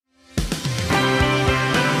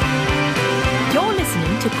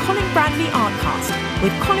to Colin Bradley Artcast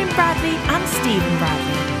with Colin Bradley and Stephen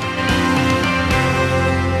Bradley.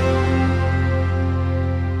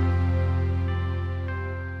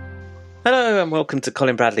 Hello and welcome to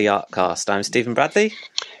Colin Bradley Artcast. I'm Stephen Bradley.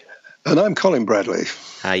 And I'm Colin Bradley.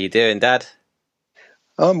 How you doing, Dad?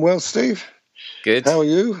 I'm well, Steve. Good. How are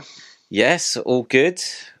you? Yes, all good.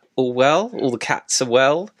 All well. All the cats are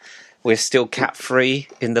well. We're still cat-free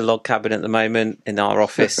in the log cabin at the moment, in our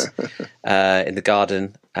office, in the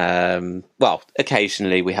garden. Well,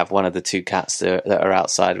 occasionally we have one of the two cats that are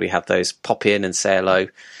outside. We have those pop in and say hello,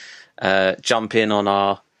 jump in on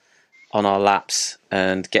our laps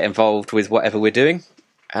and get involved with whatever we're doing.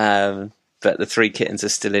 But the three kittens are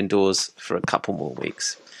still indoors for a couple more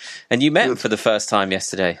weeks. And you met them for the first time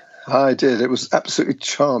yesterday. I did. It was absolutely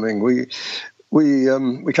charming. We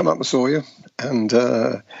come up and saw you and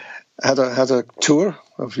had a tour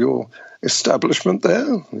of your establishment there,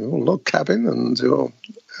 your log cabin and your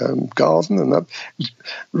garden, and that was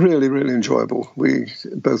really, really enjoyable.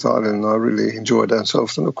 Both Eileen and I really enjoyed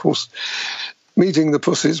ourselves, and of course, meeting the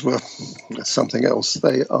pussies were something else.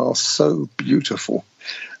 They are so beautiful.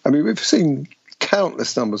 I mean, we've seen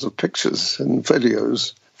countless numbers of pictures and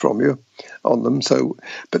videos from you on them.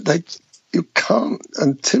 But you can't,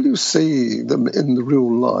 until you see them in the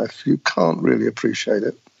real life, you can't really appreciate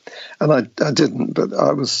it. And I didn't, but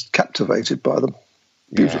I was captivated by them.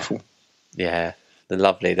 Beautiful. Yeah. They're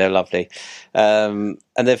lovely. And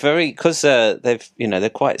they're very, because they're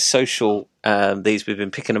quite social. We've been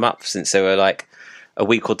picking them up since they were like a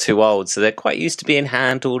week or two old, so they're quite used to being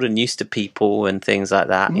handled and used to people and things like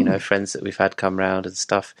that. You know, friends that we've had come round and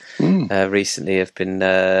stuff recently have been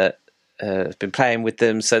playing with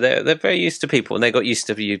them, so they're very used to people, and they got used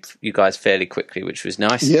to you guys fairly quickly, which was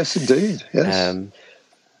nice. Yes, indeed. Yes.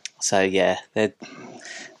 So yeah, they're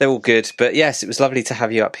all good. But yes, it was lovely to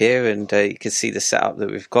have you up here, and you can see the setup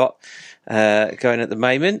that we've got going at the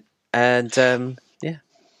moment, and Well,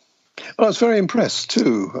 I was very impressed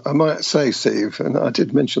too, I might say, Steve, and I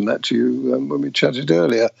did mention that to you when we chatted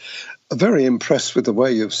earlier. Very impressed with the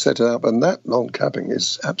way you've set it up, and that log cabin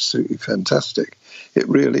is absolutely fantastic. It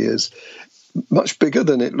really is. Much bigger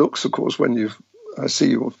than it looks, of course, when I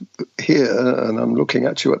see you here, and I'm looking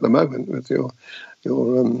at you at the moment with your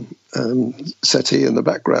settee in the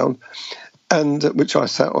background, and which I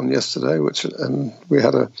sat on yesterday, and we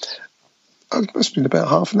had it must have been about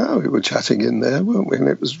half an hour we were chatting in there, weren't we? And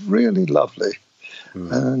it was really lovely.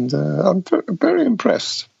 And I'm very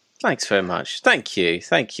impressed. Thanks very much. Thank you.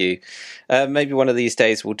 Maybe one of these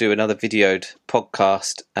days we'll do another videoed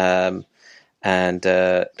podcast, and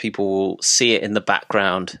people will see it in the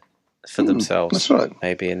background for themselves. That's right.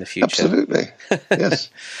 Maybe in the future. Absolutely. Yes.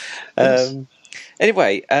 Yes.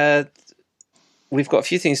 Anyway, we've got a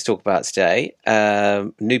few things to talk about today.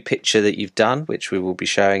 New picture that you've done, which we will be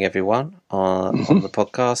showing everyone on the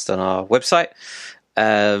podcast, on our website,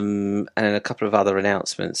 and a couple of other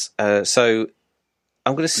announcements. So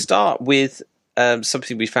I'm going to start with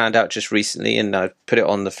something we found out just recently, and I put it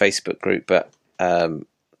on the Facebook group, but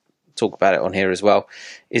talk about it on here as well,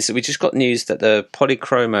 is that we just got news that the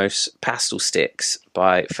Polychromos pastel sticks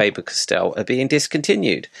by Faber-Castell are being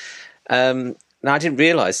discontinued. Now, I didn't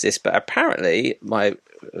realise this, but apparently my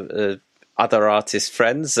other artist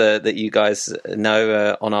friends that you guys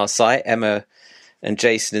know on our site, Emma and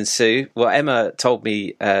Jason and Sue, well, Emma told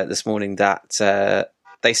me this morning that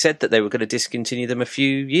they said that they were going to discontinue them a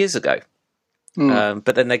few years ago,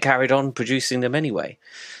 but then they carried on producing them anyway.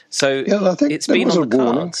 So yeah, I think it's been on the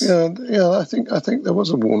cards. Yeah, I think there was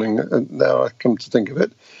a warning. Now I come to think of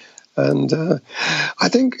it, and I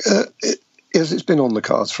think it's been on the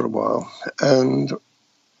cards for a while. And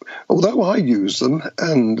although I use them,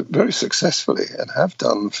 and very successfully, and have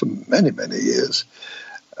done for many, many years,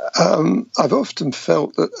 I've often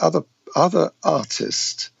felt that other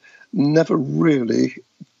artists never really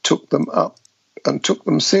took them up and took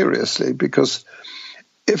them seriously, because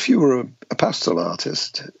if you were a pastel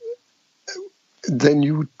artist, then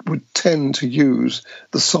you would tend to use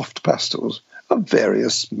the soft pastels of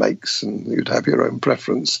various makes, and you'd have your own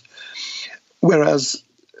preference. Whereas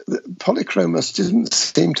Polychromos didn't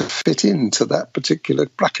seem to fit into that particular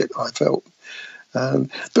bracket, I felt.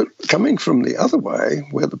 But coming from the other way,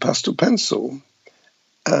 where the pastel pencil,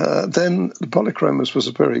 then the Polychromos was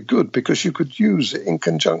very good, because you could use it in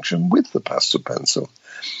conjunction with the pastel pencil.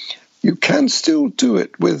 You can still do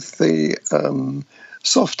it with the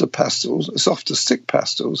softer stick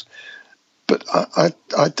pastels, but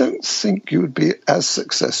I don't think you would be as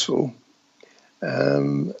successful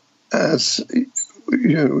as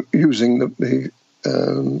using the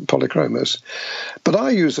Polychromos. But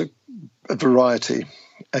I use a variety,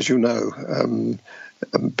 as you know.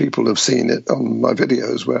 People have seen it on my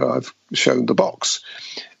videos where I've shown the box,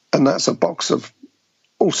 and that's a box of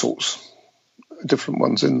all sorts, different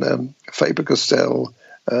ones in there, Faber-Castell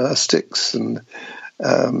sticks and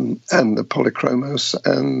the Polychromos,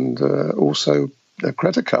 and also a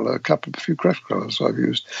Cretacolor, a few Cretacolors I've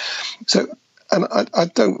used. So, and I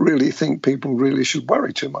don't really think people really should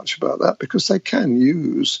worry too much about that, because they can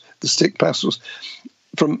use the stick pastels.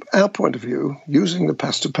 From our point of view, using the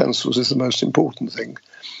pastel pencils is the most important thing.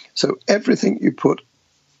 So everything you put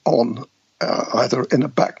on, either in a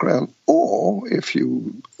background or if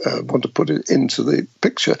you want to put it into the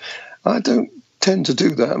picture, I don't tend to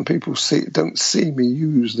do that, and people don't see me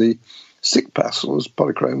use the stick pastels,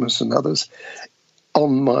 Polychromos and others,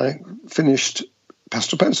 on my finished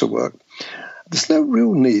pastel pencil work. There's no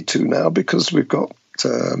real need to now, because we've got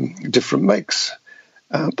different makes.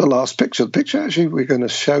 The last picture, the picture actually we're going to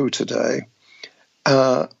show today,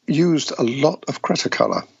 used a lot of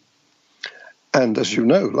Cretacolor. And as you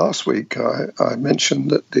know, last week I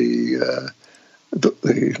mentioned that the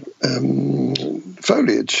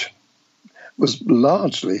foliage was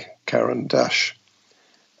largely Caran d'Ache.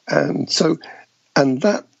 And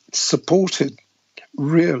that supported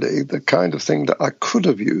really the kind of thing that I could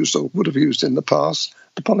have used or would have used in the past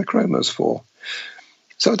the Polychromos for.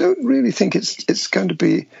 So I don't really think it's going to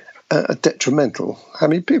be detrimental. I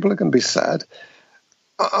mean, people are going to be sad.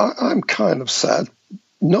 I'm kind of sad,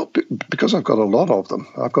 not because I've got a lot of them.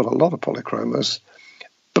 I've got a lot of Polychromos,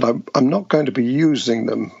 but I'm not going to be using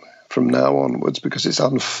them from now onwards, because it's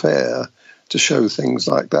unfair to show things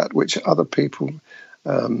like that, which other people,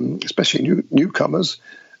 especially newcomers,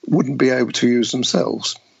 wouldn't be able to use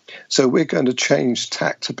themselves. So we're going to change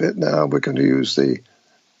tact a bit now. We're going to use the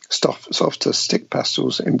softer stick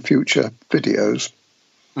pastels in future videos.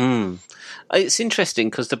 It's interesting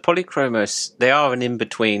because the Polychromos, they are an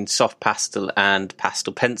in-between soft pastel and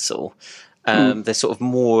pastel pencil. They're sort of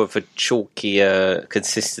more of a chalkier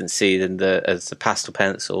consistency than the pastel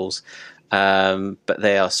pencils, but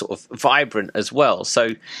they are sort of vibrant as well.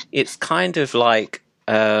 So it's kind of like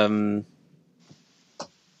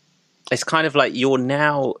you're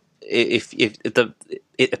now,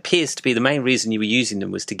 it appears to be the main reason you were using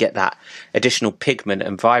them was to get that additional pigment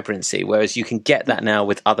and vibrancy, whereas you can get that now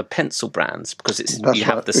with other pencil brands because you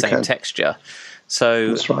have the same texture.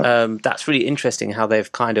 So that's really interesting how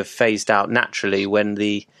they've kind of phased out naturally when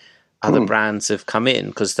the other brands have come in,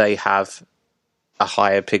 because they have a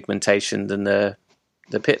higher pigmentation than the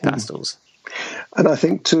pit pastels. And I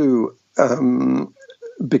think too,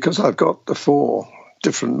 because I've got the 4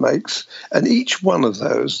 different makes, and each one of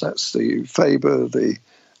those, that's the Faber, the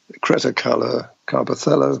Cretacolor,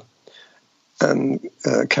 Carbothello, and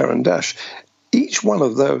Caran d'Ache, each one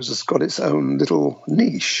of those has got its own little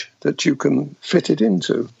niche that you can fit it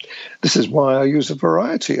into. This is why I use a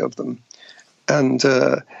variety of them. And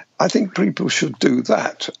I think people should do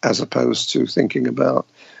that as opposed to thinking about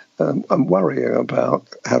and worrying about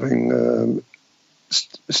having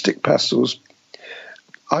stick pastels.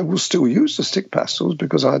 I will still use the stick pastels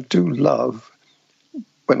because I do love,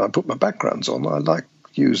 when I put my backgrounds on, I like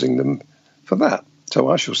using them for that. So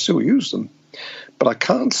I shall still use them. But I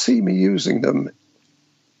can't see me using them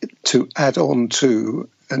to add on to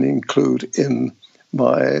and include in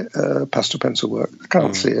my pastel pencil work. I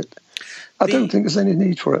can't see it. I don't think there's any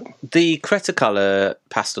need for it. The Cretacolor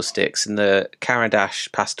pastel sticks and the Caran d'Ache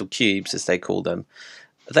pastel cubes, as they call them,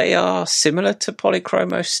 they are similar to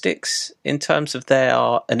Polychromos sticks in terms of they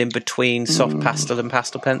are an in-between soft pastel and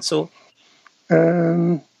pastel pencil?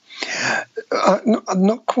 Not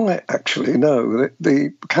quite, actually, no.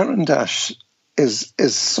 The Caran d'Ache is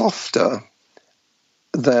softer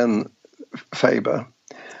than Faber,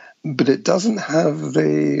 but it doesn't have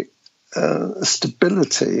the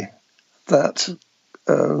stability that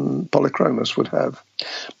Polychromos would have.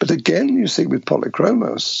 But again, you see with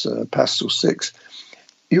Polychromos pastel sticks,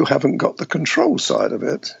 you haven't got the control side of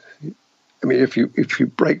it. I mean, if you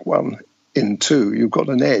break one in 2, you've got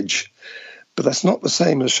an edge, but that's not the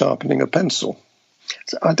same as sharpening a pencil.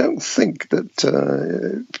 So I don't think that,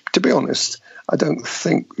 to be honest, I don't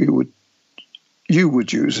think you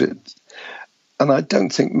would use it, and I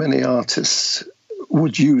don't think many artists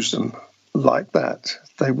would use them like that.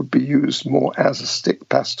 They would be used more as a stick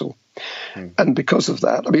pastel, and because of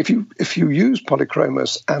that, I mean, if you use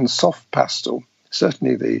Polychromos and soft pastel,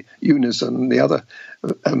 certainly the Unison, the other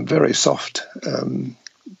very soft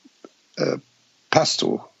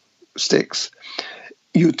pastel sticks,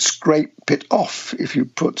 you'd scrape it off. If you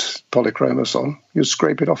put Polychromos on, you'd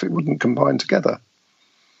scrape it off. It wouldn't combine together.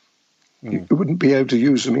 You wouldn't be able to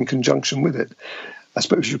use them in conjunction with it. I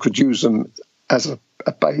suppose you could use them as a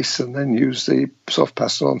base and then use the soft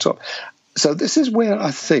pastel on top. So this is where I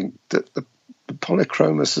think that the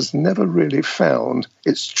Polychromos has never really found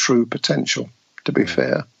its true potential, to be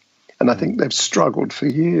fair. And I think they've struggled for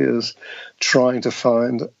years trying to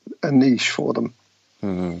find a niche for them.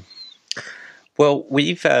 Mm-hmm. Well,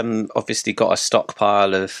 we've obviously got a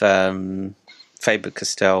stockpile of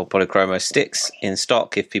Faber-Castell Polychromo sticks in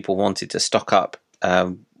stock if people wanted to stock up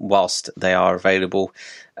whilst they are available,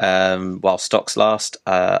 while stocks last.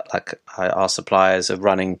 Our suppliers are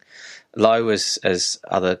running low as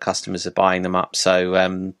other customers are buying them up.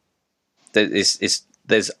 So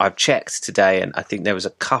I've checked today, and I think there was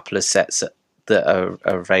a couple of sets that are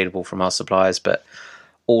available from our suppliers, but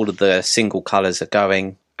all of the single colours are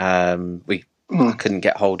going. I couldn't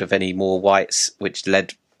get hold of any more whites, which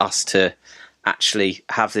led us to actually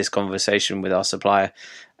have this conversation with our supplier.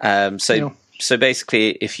 So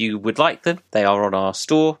basically, if you would like them, they are on our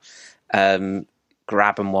store.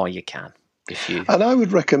 Grab them while you can. And I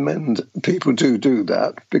would recommend people do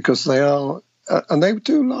that, because they are, and they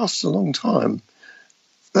do last a long time.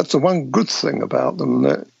 That's the one good thing about them,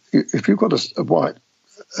 that if you've got a white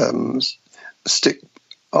stick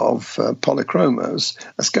of Polychromos,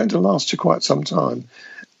 that's going to last you quite some time,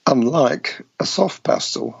 unlike a soft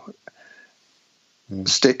pastel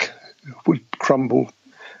stick would crumble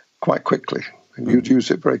quite quickly, and you'd use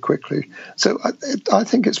it very quickly. So I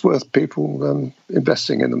think it's worth people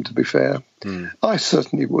investing in them, to be fair. I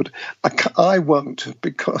certainly would. I won't,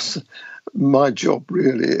 because my job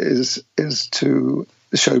really is to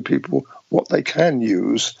show people what they can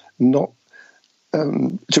use, not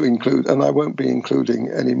to include, and I won't be including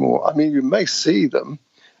any more. I mean, you may see them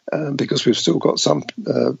because we've still got some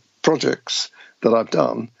projects that I've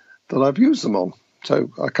done that I've used them on.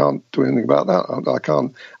 So I can't do anything about that.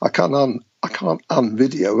 I can't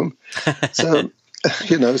unvideo them. So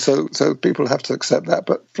so people have to accept that.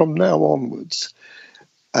 But from now onwards,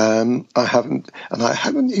 I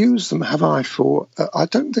haven't used them, have I? I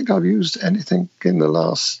don't think I've used anything in the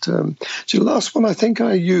last. The last one I think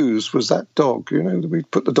I used was that dog. We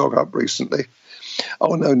put the dog up recently.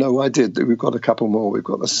 Oh no, I did. We've got a couple more. We've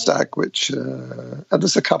got a stag, and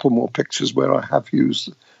there's a couple more pictures where I have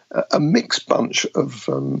used a mixed bunch of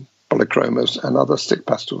Polychromos and other stick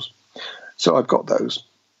pastels. So I've got those.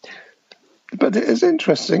 But it is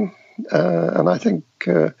interesting, and I think.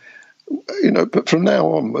 But from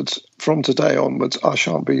now onwards, from today onwards, I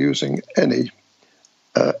shan't be using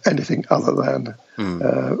anything other than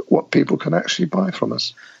what people can actually buy from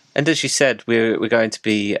us. And as you said, we're going to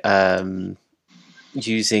be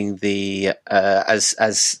using the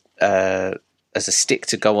as a stick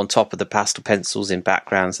to go on top of the pastel pencils in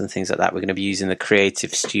backgrounds and things like that. We're going to be using the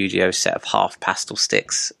Creative Studio set of half pastel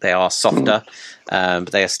sticks. They are softer,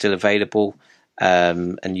 but they are still available.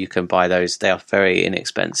 And you can buy those. They are very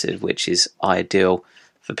inexpensive, which is ideal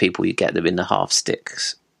for people. You get them in the half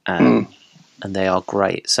sticks, and they are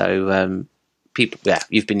great. So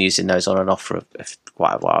you've been using those on and off for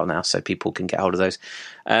quite a while now, so people can get hold of those.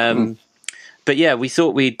 But yeah, we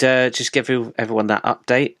thought we'd just give everyone that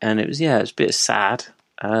update, and it was a bit sad,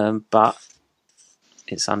 but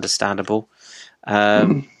it's understandable.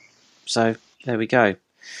 So there we go.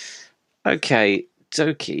 Okay,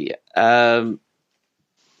 Doki.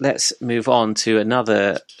 Let's move on to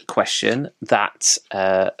another question that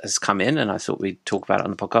has come in, and I thought we'd talk about it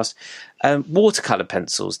on the podcast. Watercolour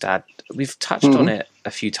pencils, Dad. We've touched on it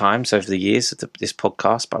a few times over the years of this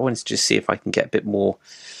podcast, but I wanted to just see if I can get a bit more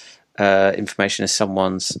information as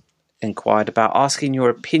someone's inquired about, asking your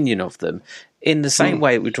opinion of them. In the same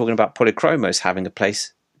way we're talking about Polychromos having a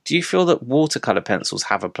place, do you feel that watercolour pencils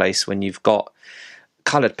have a place when you've got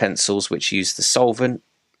coloured pencils which use the solvent,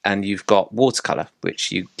 and you've got watercolour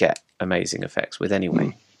which you get amazing effects with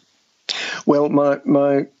anyway? Well,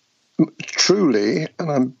 my truly,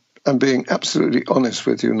 and I'm being absolutely honest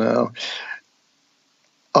with you now,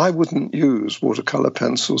 I wouldn't use watercolour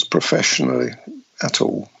pencils professionally at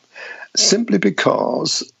all, simply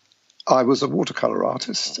because I was a watercolour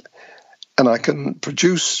artist and I can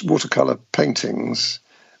produce watercolour paintings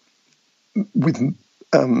with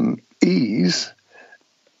ease.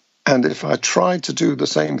 And if I tried to do the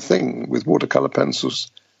same thing with watercolour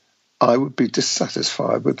pencils, I would be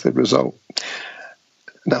dissatisfied with the result.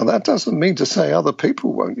 Now, that doesn't mean to say other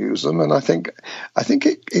people won't use them, and I think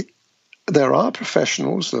there are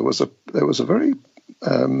professionals. There was a very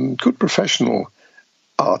good professional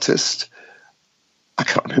artist. I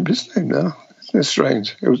can't remember his name now. It's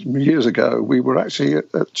strange. It was years ago. We were actually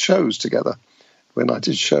at shows together when I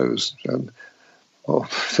did shows.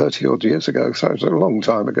 30 odd years ago, so it was a long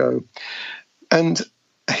time ago. And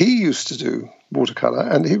he used to do watercolour,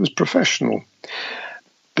 and he was professional,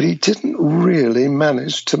 but he didn't really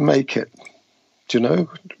manage to make it. Do you know?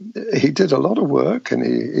 He did a lot of work, and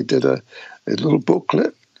he did a little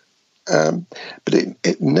booklet, but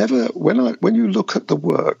it never. When you look at the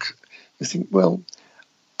work, you think, well,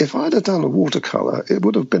 if I'd have done a watercolour, it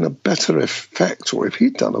would have been a better effect, or if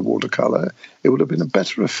he'd done a watercolour, it would have been a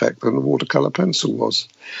better effect than a watercolour pencil was.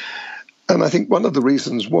 And I think one of the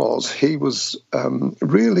reasons was he was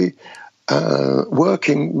really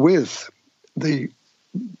working with the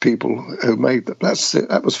people who made that.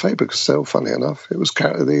 That was Faber-Castell, funny enough. It was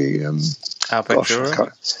the Albert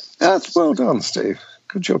Dürer. That's well done, Steve.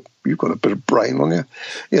 Good job. You've got a bit of brain on you.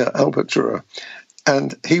 Yeah, Albert Dürer.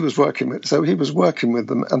 And he was working with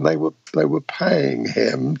them, and they were paying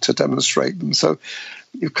him to demonstrate them. So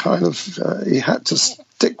you kind of he had to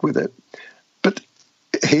stick with it, but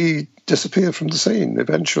he disappeared from the scene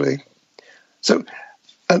eventually. So,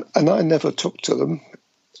 and I never took to them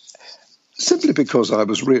simply because I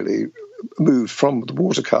was really moved from the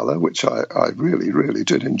watercolour, which I really, really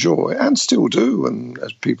did enjoy and still do. And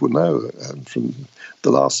as people know from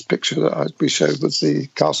the last picture that we showed was the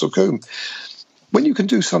Castle Combe. When you can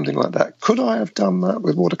do something like that, could I have done that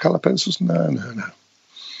with watercolour pencils? No.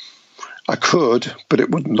 I could, but it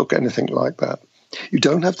wouldn't look anything like that. You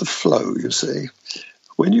don't have the flow, you see.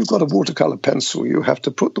 When you've got a watercolour pencil, you have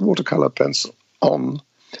to put the watercolour pencil on,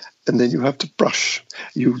 and then you have to brush.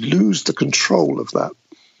 You lose the control of that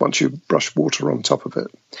once you brush water on top of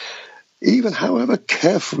it. Even however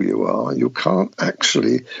careful you are, you can't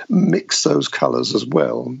actually mix those colours as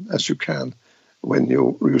well as you can when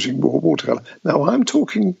you're using raw watercolour. Now, I'm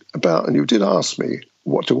talking about, and you did ask me,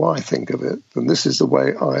 what do I think of it? And this is the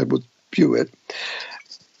way I would view it.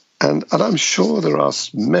 And I'm sure there are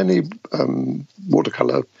many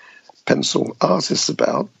watercolour pencil artists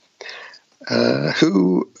about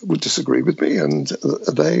who would disagree with me, and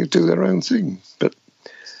they do their own thing. But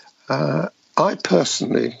I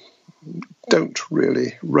personally don't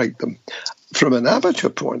really rate them. From an amateur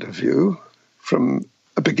point of view, from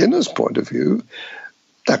a beginner's point of view,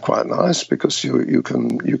 they're quite nice because you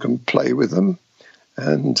can play with them,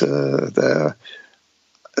 and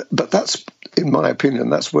but that's, in my opinion,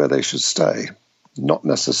 that's where they should stay, not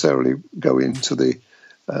necessarily go into the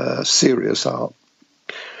serious art.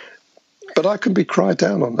 But I can be cried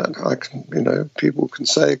down on that. People can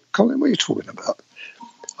say, "Colin, what are you talking about?"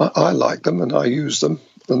 I like them and I use them,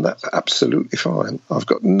 and that's absolutely fine. I've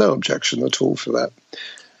got no objection at all for that.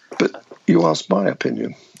 But you asked my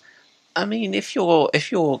opinion. I mean, if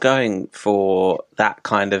you're going for that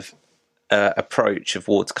kind of approach of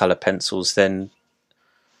watercolor pencils, then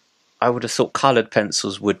I would have thought colored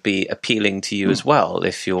pencils would be appealing to you as well.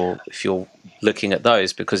 If you're looking at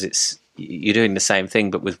those, because you're doing the same thing,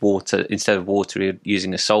 but with water instead of water, you're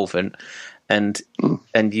using a solvent, and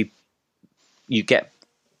you get.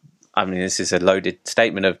 I mean, this is a loaded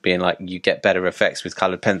statement of being like you get better effects with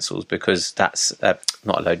coloured pencils, because that's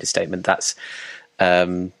not a loaded statement. That's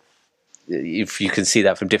if you can see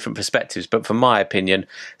that from different perspectives. But from my opinion,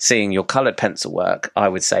 seeing your coloured pencil work, I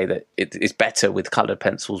would say that it's better with coloured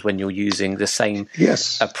pencils when you're using the same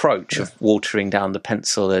approach of watering down the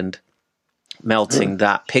pencil and melting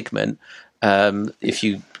that pigment. If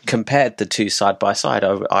you compared the two side by side,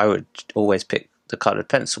 I would always pick the coloured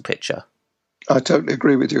pencil picture. I totally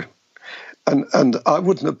agree with you. And I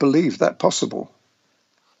wouldn't have believed that possible.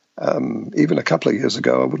 Even a couple of years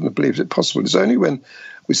ago, I wouldn't have believed it possible. It's only when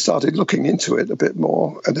we started looking into it a bit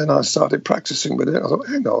more, and then I started practicing with it. I thought,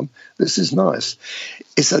 hang on, this is nice.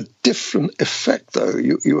 It's a different effect, though.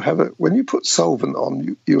 You have when you put solvent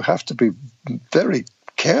on, you have to be very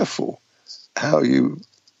careful how you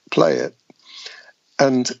play it.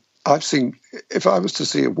 And I've seen, if I was to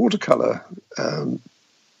see a watercolor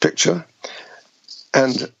picture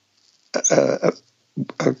and a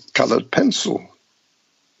coloured pencil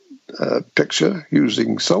picture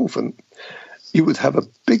using solvent, you would have a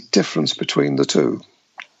big difference between the two.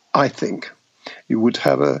 I think you would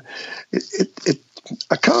have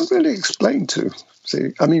I can't really explain to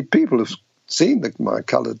see. I mean, people have seen my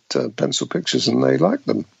coloured pencil pictures and they like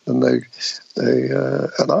them, and they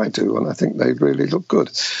and I do, and I think they really look good.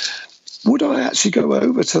 Would I actually go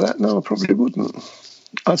over to that? No, I probably wouldn't.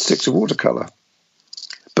 I'd stick to watercolour.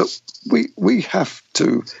 But we have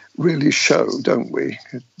to really show, don't we,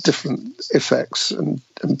 different effects, and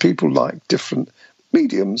people like different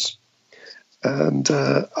mediums. And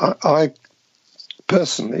I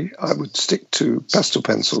personally, I would stick to pastel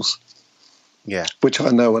pencils, which I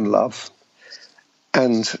know and love,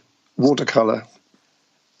 and watercolour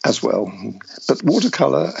as well. But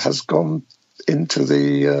watercolour has gone into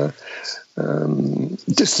the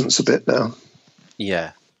distance a bit now.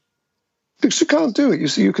 Yeah. Because you can't do it. You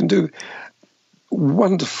see, you can do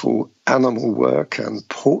wonderful animal work and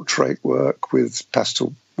portrait work with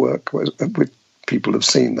pastel work, with people have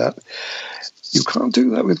seen that. You can't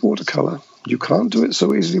do that with watercolour. You can't do it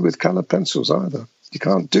so easily with coloured pencils either. You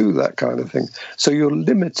can't do that kind of thing. So you're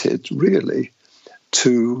limited, really,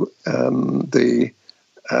 to the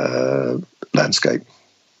landscape.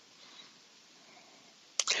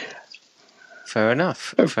 Fair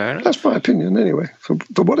enough. Fair enough. That's my opinion, anyway, for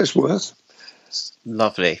what it's worth.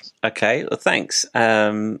 Lovely. Okay. Well, thanks.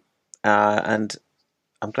 And I'm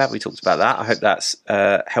glad we talked about that. I hope that's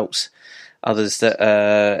helps others that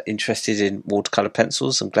are interested in watercolour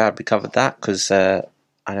pencils. I'm glad we covered that, because I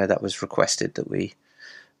know that was requested that we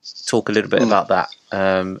talk a little bit about that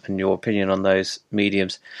and your opinion on those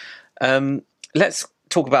mediums. Let's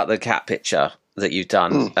talk about the cat picture that you've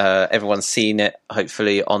done. Everyone's seen it,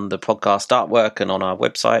 hopefully, on the podcast artwork and on our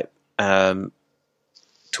website.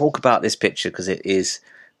 Talk about this picture, because it is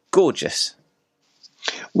gorgeous.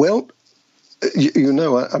 Well, you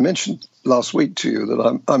know, I mentioned last week to you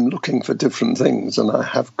that I'm looking for different things, and I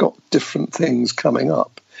have got different things coming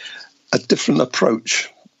up, a different approach.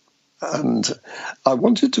 And I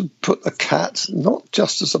wanted to put a cat not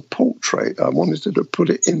just as a portrait, I wanted to put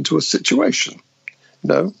it into a situation, you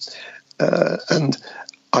know. And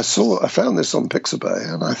I found this on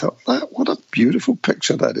Pixabay, and I thought, what a beautiful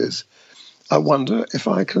picture that is. I wonder if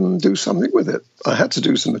I can do something with it. I had to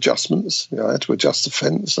do some adjustments. You know, I had to adjust the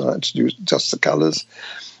fence. I had to adjust the colours.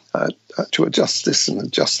 I had to adjust this and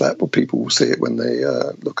adjust that. Well, people will see it when they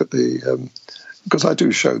look at the... because I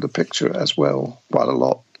do show the picture as well, quite a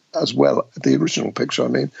lot, as well, the original picture, I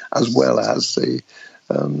mean, as well as the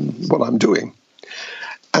what I'm doing.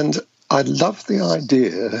 And I love the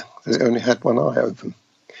idea that it only had one eye open.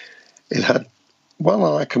 It had one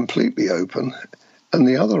eye completely open, and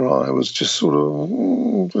the other eye was just sort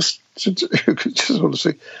of, you could just sort of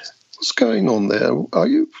see, what's going on there? Are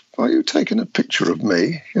you taking a picture of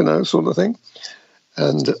me? You know, sort of thing.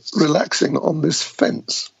 And relaxing on this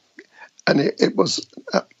fence. And it was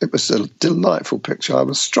a delightful picture. I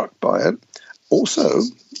was struck by it. Also,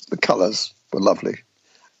 the colours were lovely.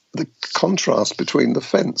 The contrast between the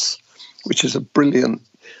fence, which is a brilliant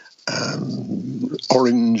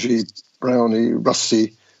orangey, browny,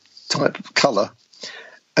 rusty type of colour,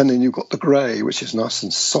 and then you've got the grey, which is nice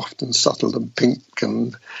and soft and subtle and pink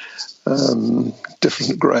and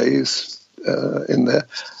different greys in there.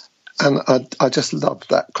 And I just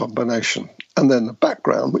loved that combination. And then the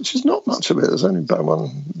background, which is not much of it. There's only about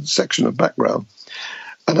one section of background.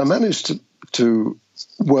 And I managed to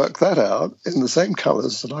work that out in the same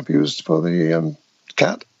colours that I've used for the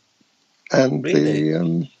cat and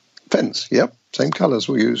the fence. Yep, same colours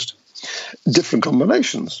were used. Different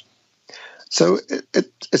combinations. So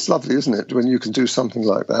it's lovely, isn't it, when you can do something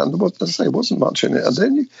like that? And as I say, there wasn't much in it. And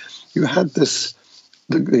then you had this,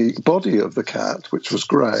 the body of the cat, which was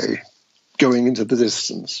grey, going into the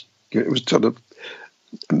distance. It was sort of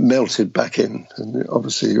melted back in, and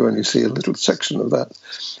obviously you only see a little section of that.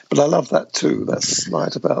 But I love that too, that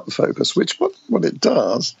slight about the focus, which what it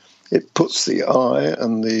does, it puts the eye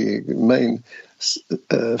and the main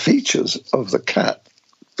features of the cat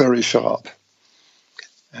very sharp.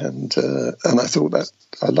 And I thought that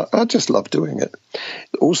I just love doing it.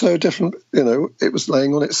 Also different, you know, it was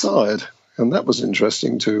laying on its side, and that was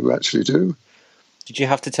interesting to actually do. Did you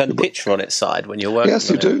have to turn the picture on its side when you're working? Yes,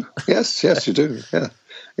 you do. Yes, you do. Yeah.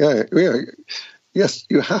 Yes,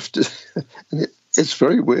 you have to. And it's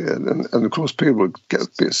very weird, and of course people get a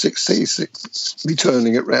bit sick, be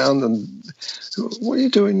turning it round, and what are you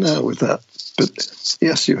doing now with that? But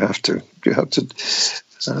yes, you have to. You have to.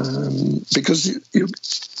 Because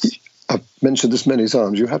I've mentioned this many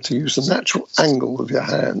times, you have to use the natural angle of your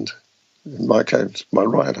hand, in my case, my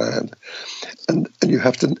right hand, and you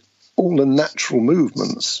have to, all the natural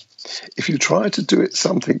movements. If you try to do it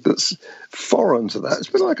something that's foreign to that, it's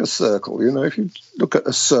a bit like a circle, you know, if you look at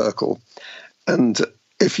a circle, and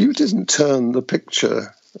if you didn't turn the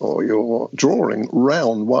picture or your drawing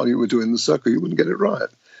round while you were doing the circle, you wouldn't get it right,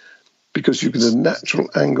 because the natural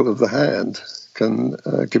angle of the hand can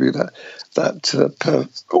give you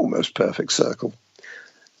that almost perfect circle.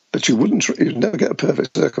 But you'd never get a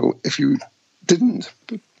perfect circle if you didn't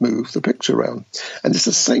move the picture around. And it's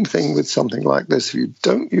the same thing with something like this. If you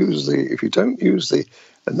don't use the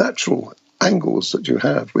natural angles that you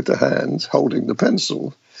have with the hand holding the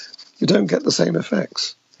pencil, you don't get the same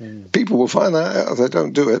effects. People will find that out if they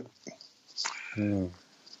don't do it.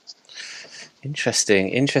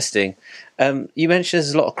 Interesting. You mentioned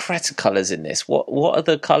there's a lot of Cretacolors in this. What are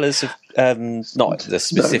the colours of? Not the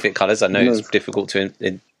specific colours. I know it's difficult to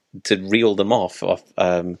reel them off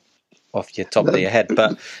your top of your head.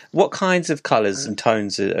 But what kinds of colours and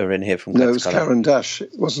tones are in here from Cretacolor? No, it was Caran d'Ache.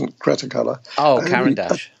 It wasn't Cretacolor. Oh, Caran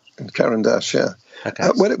d'Ache. Caran d'Ache, yeah. Okay.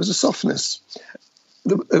 Well, it was a softness.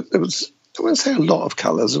 It was. I wouldn't say a lot of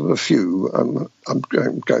colours. There were a few. I'm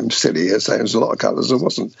going silly here saying there's a lot of colours. There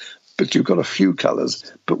wasn't. But you've got a few colours.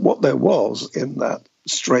 But what there was in that,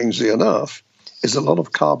 strangely enough, is a lot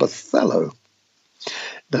of Carbothello.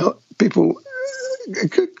 Now, people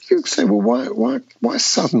could say, well, why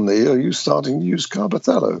suddenly are you starting to use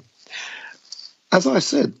Carbothello? As I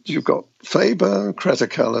said, you've got Faber,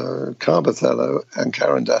 Cretacolor, Carbothello, and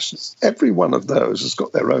Caran d'Ache. Every one of those has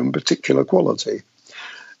got their own particular quality.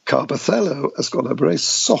 Carbothello has got a very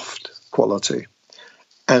soft quality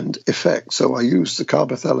and effect. So I used the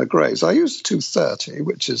Carbothello greys. I used 230,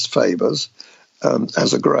 which is Faber's,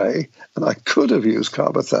 as a grey, and I could have used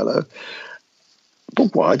Carbothello,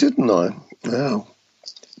 but why didn't I? Now,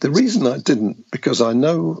 the reason I didn't, because I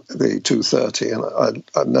know the 230 and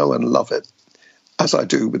I know and love it, as I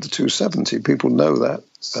do with the 270. People know that.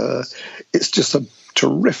 It's just a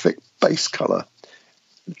terrific base colour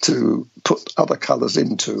to put other colours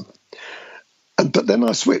into. But then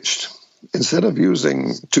I switched. Instead of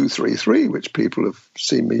using 233, which people have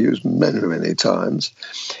seen me use many, many times,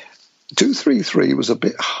 233 was a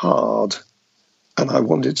bit hard and I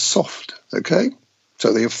wanted soft, okay?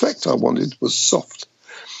 So the effect I wanted was soft.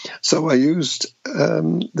 So I used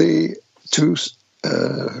the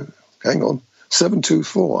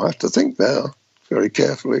 724. I have to think now very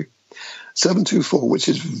carefully. 724, which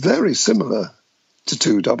is very similar to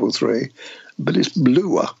 233, but it's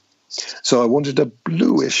bluer. So I wanted a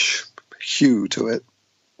bluish hue to it.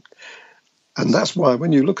 And that's why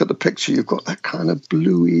when you look at the picture, you've got that kind of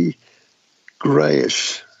bluey,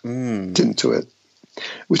 greyish tint to it,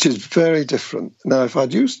 which is very different. Now, if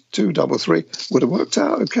I'd used 233, would have worked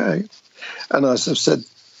out okay. And as I've said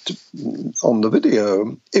on the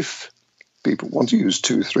video, if people want to use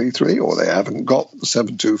 233 or they haven't got the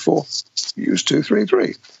 724, use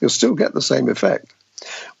 233. You'll still get the same effect.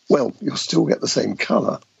 Well, you'll still get the same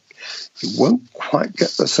colour. You won't quite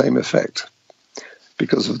get the same effect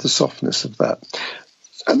because of the softness of that.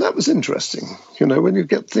 And that was interesting, when you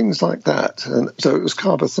get things like that. And so it was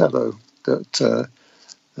Carbothello that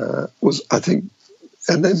was, I think,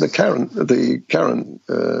 and then the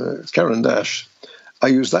Caran d'Ache, I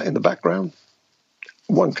used that in the background.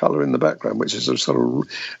 One colour in the background, which is a sort of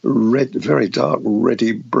red, very dark,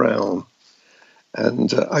 reddy brown.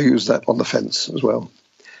 And I used that on the fence as well.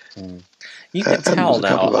 You can tell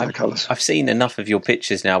now. I've seen enough of your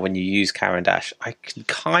pictures now when you use Caran d'Ache. I can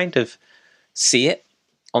kind of see it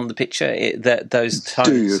on the picture. Those tones.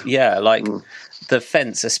 Do you? Yeah, like the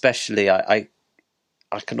fence especially. I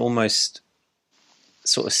can almost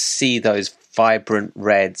sort of see those vibrant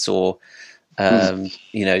reds or,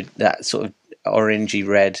 that sort of orangey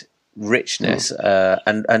red richness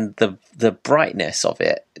and the brightness of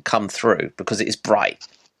it come through because it is bright.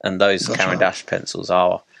 And those Caran d'Ache pencils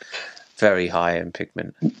are very high in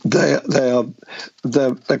pigment. They're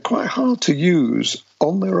quite hard to use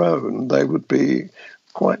on their own. They would be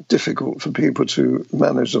quite difficult for people to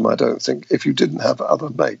manage them, I don't think, if you didn't have other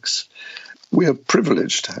makes. We are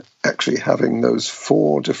privileged actually having those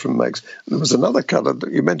 4 different makes. There was another colour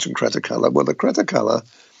that you mentioned, Cretacolor. Well, the Cretacolor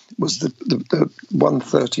was the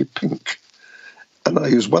 130 pink. And I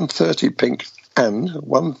used 130 pink and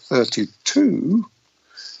 132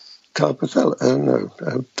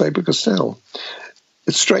 Carbothello, Faber-Castell.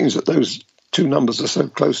 It's strange that those two numbers are so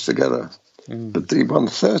close together, but the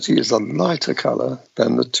 130 is a lighter colour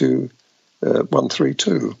than the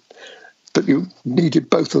 132. But you needed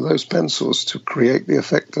both of those pencils to create the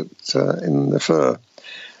effect that in the fur.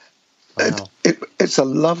 Wow. It's a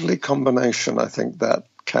lovely combination, I think, that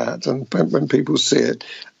cat. And when people see it,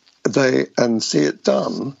 see it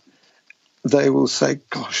done, they will say,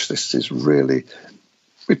 "Gosh, this is really."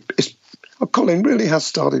 Colin really has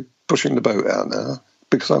started pushing the boat out now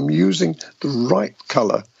because I'm using the right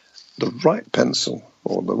colour, the right pencil,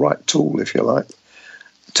 or the right tool, if you like,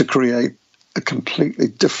 to create a completely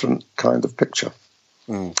different kind of picture,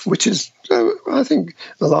 which is, I think,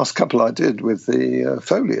 the last couple I did with the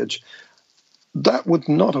foliage, that would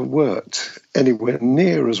not have worked anywhere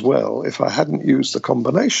near as well if I hadn't used the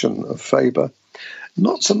combination of Faber.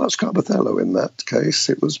 Not so much Carbothello in that case.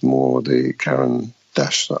 It was more the Caran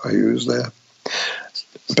d'Ache that I used there.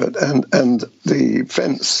 But and the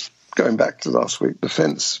fence, going back to last week, the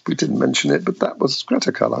fence, we didn't mention it, but that was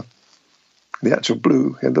Cretacolor. the actual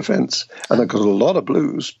blue in the fence. And I've got a lot of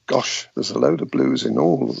blues. Gosh, there's a load of blues in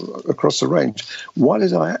all across the range. Why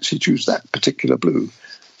did I actually choose that particular blue?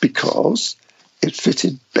 Because it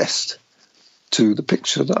fitted best to the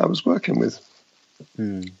picture that I was working with.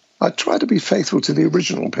 I try to be faithful to the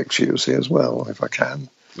original picture, you see, as well, if I can.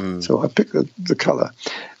 So I pick the colour,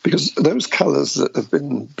 because those colours that have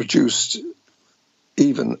been produced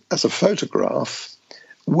even as a photograph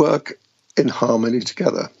work in harmony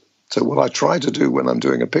together. So what I try to do when I'm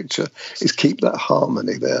doing a picture is keep that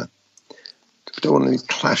harmony there. I don't want any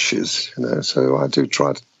clashes, so I do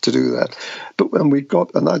try to do that. But when we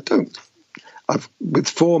got, and with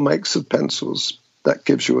 4 makes of pencils, that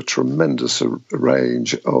gives you a tremendous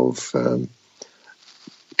range of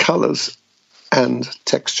colours and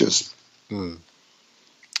textures.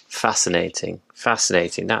 Fascinating.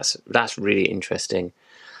 That's really interesting.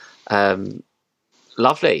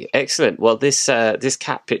 Lovely, excellent. Well, this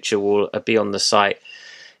cat picture will be on the site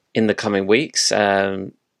in the coming weeks.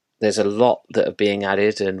 There's a lot that are being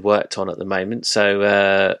added and worked on at the moment,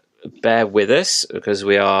 so bear with us, because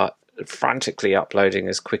we are frantically uploading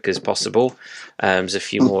as quick as possible. There's a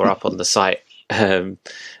few more up on the site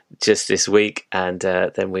just this week, and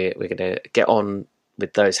then we're going to get on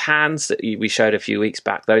with those hands that we showed a few weeks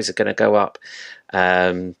back. Those are going to go up.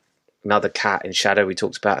 Another cat in shadow we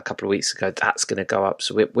talked about a couple of weeks ago, that's going to go up.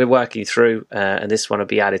 So we're working through, and this one will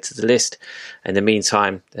be added to the list. In the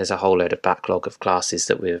meantime, there's a whole load of backlog of classes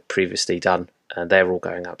that we've previously done, and they're all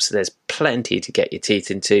going up. So there's plenty to get your teeth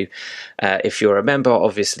into. If you're a member,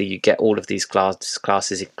 obviously you get all of these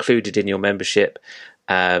classes included in your membership.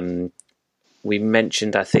 We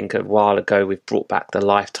mentioned, I think, a while ago, we've brought back the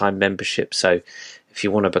lifetime membership. So if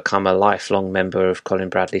you want to become a lifelong member of Colin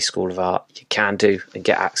Bradley School of Art, you can do, and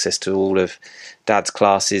get access to all of Dad's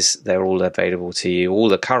classes. They're all available to you, all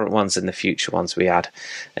the current ones and the future ones we add,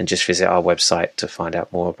 and just visit our website to find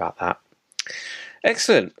out more about that.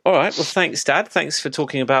 Excellent. All right. Well, thanks, Dad. Thanks for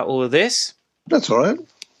talking about all of this. That's all right.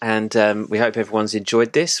 And we hope everyone's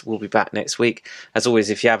enjoyed this. We'll be back next week. As always,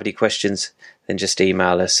 if you have any questions, then just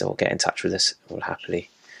email us or get in touch with us. We'll happily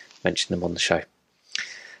mention them on the show.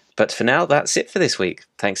 But for now, that's it for this week.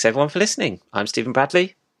 Thanks, everyone, for listening. I'm Stephen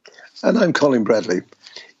Bradley. And I'm Colin Bradley.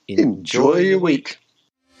 Enjoy your week.